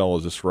NFL.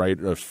 Is this right?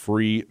 A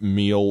free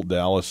meal,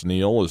 Dallas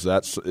Neal. Is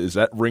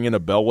that ringing a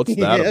bell? What's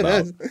that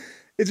about?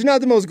 It's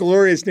not the most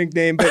glorious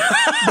nickname, but.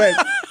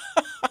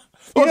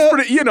 Well, it's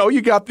pretty,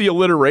 you got the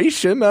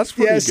alliteration. That's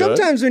pretty good. Yeah,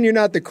 sometimes when you're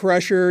not the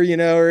crusher,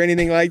 or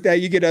anything like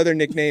that, you get other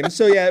nicknames.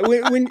 So yeah,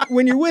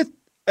 when you're with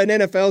an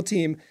NFL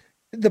team,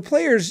 the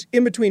players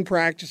in between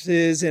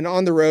practices and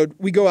on the road,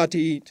 we go out to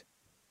eat.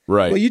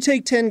 Right. Well, you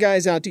take 10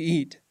 guys out to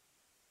eat.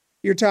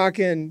 You're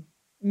talking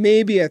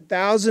maybe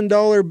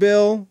 $1,000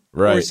 bill,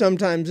 right, or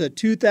sometimes a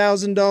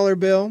 $2,000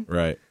 bill.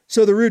 Right.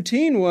 So the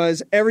routine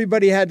was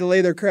everybody had to lay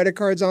their credit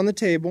cards on the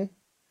table.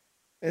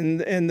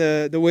 And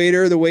the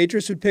waiter or the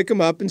waitress would pick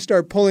them up and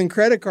start pulling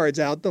credit cards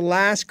out. The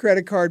last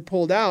credit card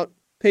pulled out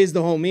pays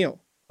the whole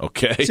meal.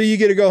 Okay. So you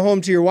get to go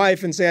home to your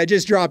wife and say, I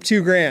just dropped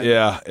 $2,000.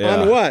 Yeah.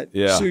 On what?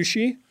 Yeah.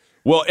 Sushi?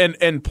 Well,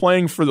 and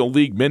playing for the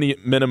league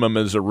minimum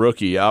as a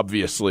rookie,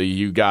 obviously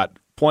you got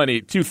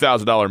plenty,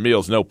 $2,000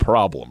 meals, no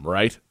problem,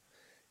 right?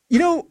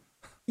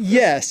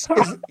 Yes.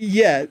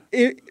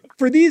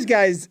 for these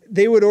guys,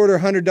 they would order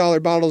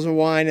 $100 bottles of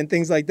wine and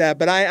things like that.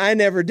 But I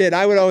never did.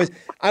 I would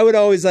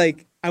always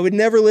like, I would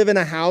never live in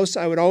a house.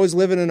 I would always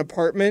live in an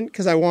apartment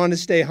because I wanted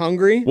to stay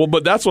hungry. Well,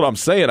 but that's what I'm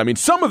saying. I mean,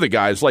 some of the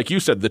guys, like you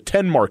said, the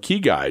 10 marquee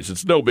guys,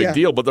 it's no big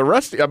deal. But the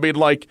rest, I mean,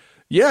 like,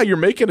 yeah, you're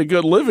making a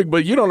good living,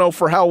 but you don't know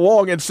for how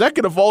long. And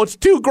second of all, it's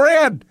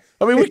 $2,000.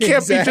 I mean, we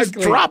can't be just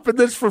dropping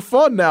this for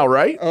fun now,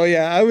 right? Oh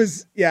yeah, I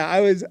was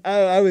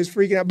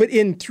freaking out. But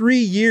in 3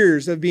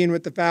 years of being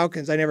with the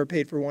Falcons, I never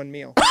paid for one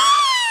meal.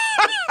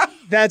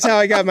 That's how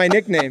I got my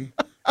nickname.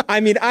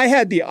 I mean, I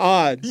had the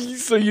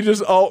odds. So you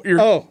just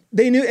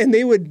they knew, and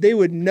they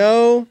would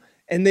know,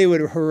 and they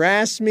would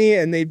harass me,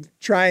 and they'd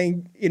try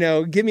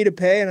and get me to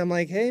pay, and I'm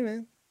like, hey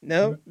man,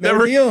 no,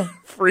 never deal.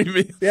 Free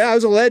meal. Yeah, I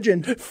was a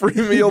legend. Free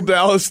meal,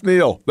 Dallas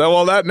Neal.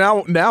 Well, that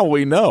now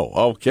we know.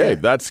 Okay,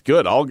 that's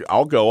good.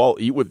 I'll go. I'll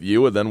eat with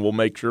you, and then we'll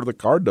make sure the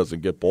card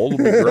doesn't get pulled.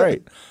 It'll be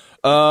great.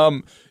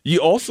 You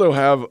also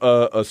have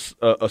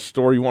a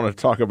story you want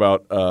to talk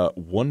about.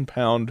 1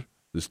 pound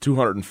is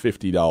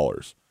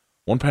 $250.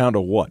 1 pound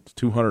of what?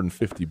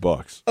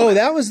 $250. Oh,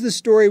 that was the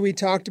story we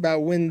talked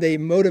about when they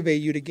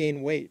motivate you to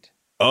gain weight.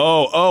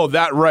 Oh,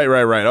 that right.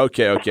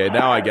 Okay.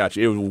 Now I got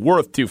you. It was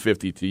worth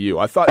 $250 to you.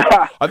 I thought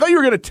you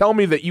were going to tell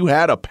me that you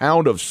had a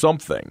pound of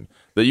something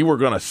that you were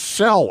going to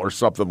sell or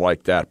something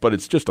like that, but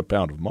it's just a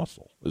pound of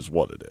muscle, is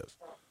what it is.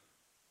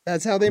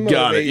 That's how they motivate.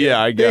 Got it.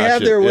 Yeah, I got it. They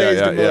have their ways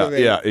to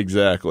motivate. Yeah,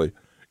 exactly.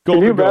 Can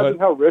you imagine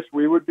how rich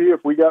we would be if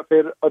we got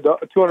paid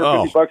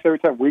 $250 every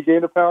time we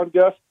gained a pound,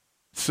 Gus?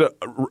 So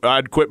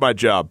I'd quit my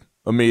job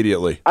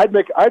immediately. I'd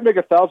make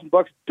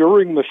 $1,000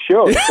 during the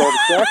show. So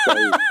the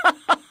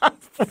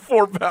snacks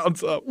 4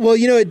 pounds up. Well,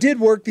 it did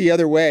work the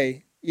other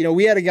way.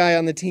 We had a guy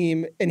on the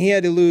team, and he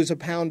had to lose a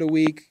pound a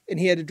week, and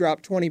he had to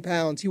drop 20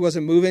 pounds. He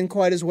wasn't moving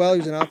quite as well. He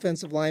was an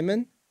offensive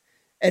lineman,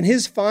 and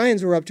his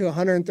fines were up to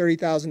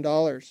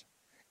 $130,000.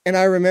 And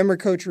I remember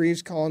Coach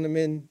Reeves calling him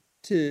in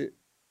to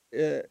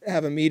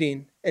have a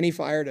meeting, and he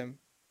fired him.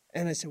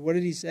 And I said, what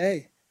did he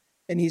say?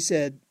 And he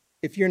said,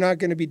 if you're not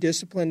going to be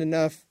disciplined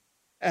enough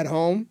at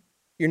home,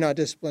 you're not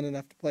disciplined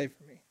enough to play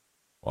for me.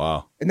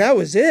 Wow. And that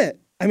was it.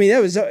 I mean,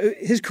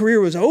 his career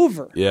was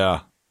over.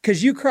 Yeah.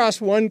 Because you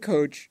cross one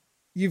coach,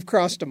 you've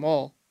crossed them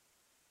all.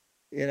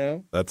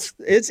 That's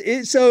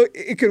so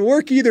it could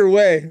work either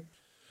way.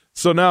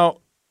 So now,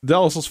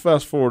 Dallas, let's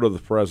fast forward to the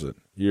present.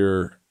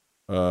 You're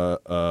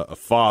a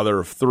father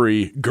of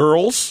 3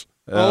 girls.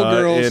 All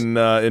girls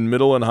in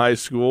middle and high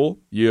school.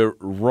 You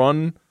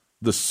run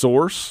the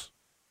Source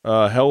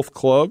Health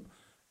Club.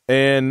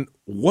 And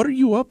what are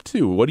you up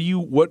to? I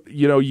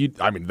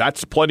mean,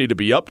 that's plenty to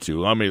be up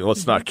to. I mean,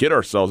 let's not kid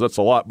ourselves. That's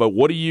a lot. But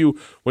when you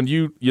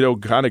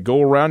kind of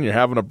go around, you're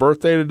having a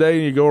birthday today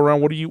and you go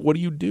around, what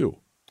do you do?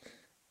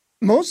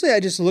 Mostly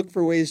I just look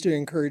for ways to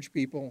encourage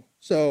people.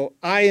 So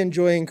I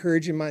enjoy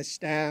encouraging my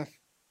staff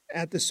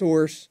at the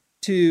Source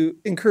to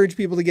encourage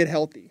people to get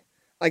healthy.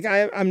 Like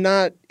I'm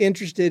not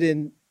interested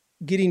in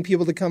getting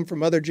people to come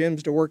from other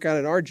gyms to work out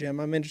at our gym.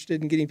 I'm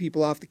interested in getting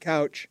people off the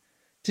couch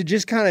to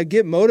just kind of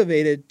get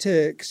motivated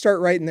to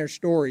start writing their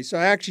story. So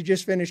I actually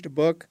just finished a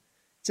book.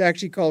 It's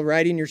actually called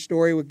Writing Your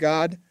Story with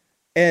God.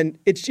 And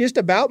it's just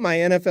about my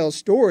NFL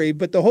story.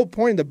 But the whole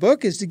point of the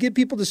book is to get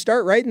people to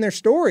start writing their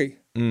story.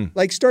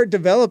 Like start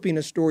developing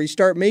a story,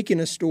 start making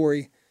a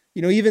story.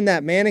 Even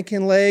that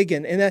mannequin leg.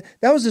 And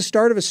that was the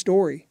start of a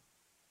story.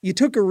 You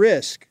took a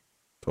risk.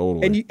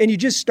 Totally. And you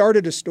just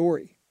started a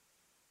story.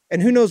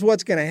 And who knows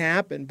what's going to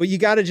happen. But you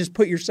got to just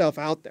put yourself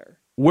out there.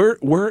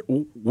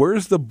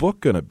 Where's the book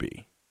going to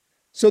be?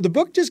 So the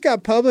book just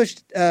got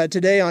published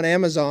today on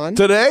Amazon.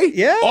 Today?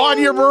 Yeah. On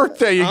your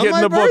birthday, you're getting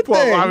the book.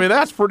 I mean,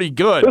 that's pretty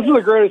good. This is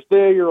the greatest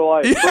day of your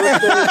life.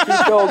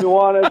 Birthday, Colter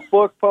Nuanez,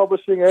 book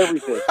publishing,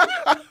 everything.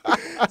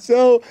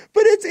 So,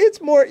 but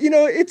it's more,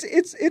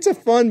 it's a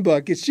fun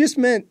book. It's just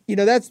meant,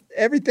 that's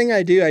everything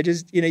I do. I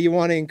just, you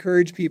want to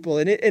encourage people,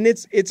 and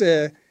it's.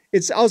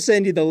 I'll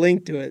send you the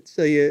link to it,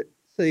 so you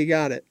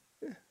got it.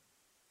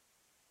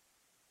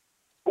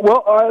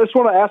 Well, I just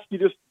want to ask you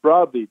just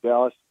broadly,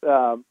 Dallas.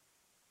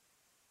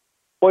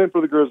 Playing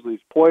for the Grizzlies,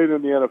 playing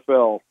in the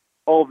NFL,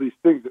 all of these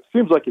things. It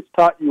seems like it's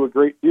taught you a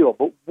great deal.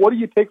 But what do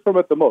you take from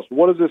it the most?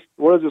 What is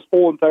this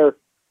whole entire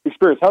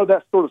experience? How did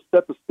that sort of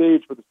set the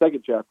stage for the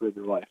second chapter of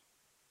your life?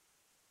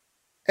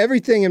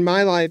 Everything in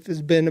my life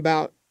has been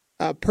about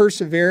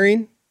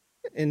persevering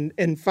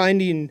and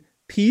finding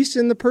peace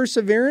in the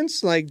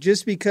perseverance. Like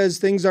just because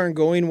things aren't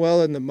going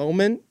well in the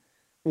moment,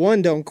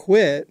 1, don't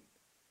quit,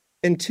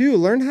 and 2,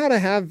 learn how to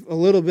have a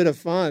little bit of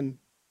fun.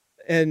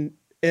 And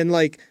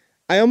like,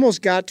 I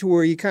almost got to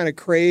where you kind of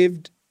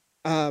craved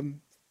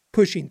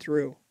pushing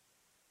through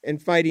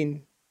and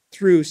fighting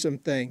through some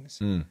things.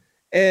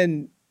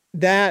 And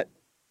that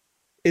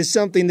is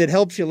something that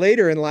helps you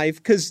later in life,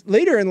 because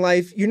later in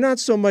life, you're not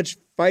so much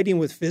fighting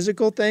with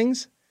physical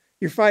things.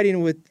 You're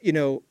fighting with,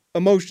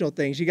 emotional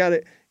things.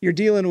 You're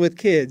dealing with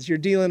kids. You're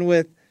dealing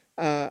with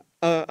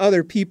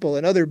other people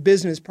and other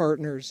business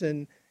partners.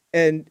 And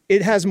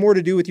it has more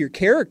to do with your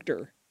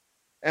character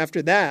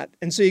after that.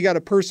 And so you got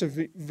to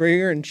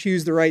persevere and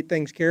choose the right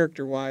things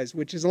character-wise,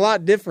 which is a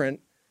lot different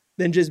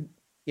than just,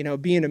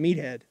 being a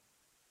meathead.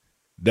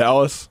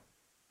 Dallas,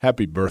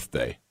 happy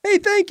birthday. Hey,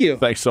 thank you.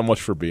 Thanks so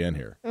much for being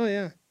here. Oh,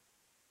 yeah.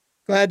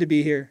 Glad to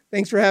be here.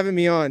 Thanks for having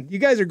me on. You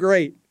guys are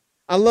great.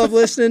 I love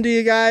listening to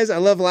you guys. I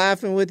love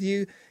laughing with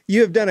you.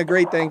 You have done a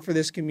great thing for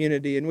this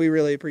community, and we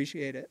really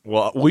appreciate it.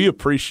 Well, we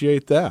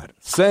appreciate that.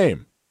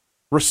 Same.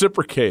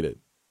 Reciprocated.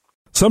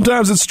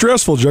 Sometimes it's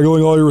stressful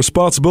juggling all your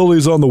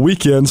responsibilities on the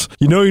weekends.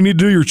 You know you need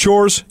to do your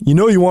chores. You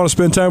know you want to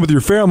spend time with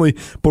your family.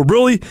 But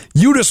really,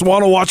 you just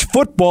want to watch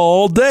football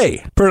all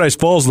day. Paradise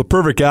Falls is the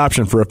perfect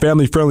option for a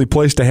family-friendly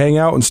place to hang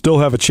out and still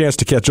have a chance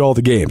to catch all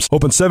the games.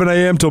 Open 7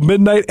 a.m. till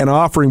midnight and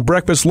offering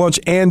breakfast, lunch,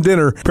 and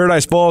dinner.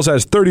 Paradise Falls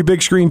has 30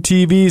 big-screen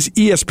TVs,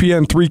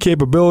 ESPN 3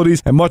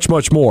 capabilities, and much,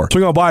 much more.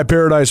 Swing on by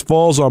Paradise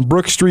Falls on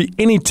Brook Street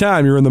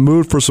anytime you're in the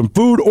mood for some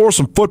food or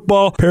some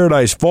football.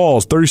 Paradise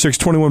Falls,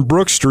 3621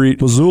 Brook Street,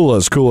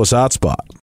 Missoula's coolest hotspot.